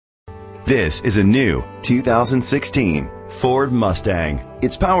This is a new 2016 Ford Mustang.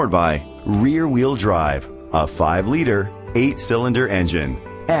 It's powered by rear-wheel drive, a 5-liter, 8-cylinder engine,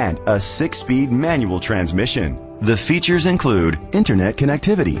 and a 6-speed manual transmission. The features include internet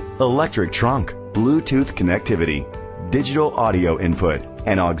connectivity, electric trunk, Bluetooth connectivity, digital audio input,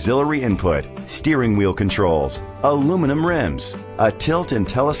 and auxiliary input, steering wheel controls, aluminum rims, a tilt and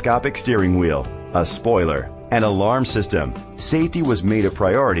telescopic steering wheel, a spoiler, and alarm system. Safety was made a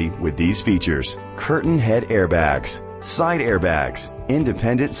priority with these features: curtain head airbags, side airbags,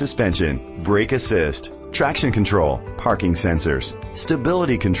 independent suspension, brake assist, traction control, parking sensors,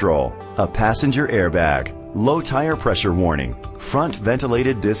 stability control, a passenger airbag, low tire pressure warning, front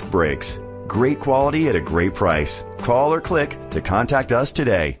ventilated disc brakes. Great quality at a great price. Call or click to contact us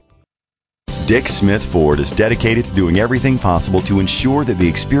today. Dick Smith Ford is dedicated to doing everything possible to ensure that the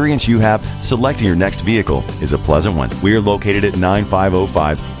experience you have selecting your next vehicle is a pleasant one. We are located at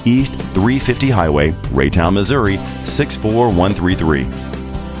 9505 East 350 Highway, Raytown, Missouri 64133.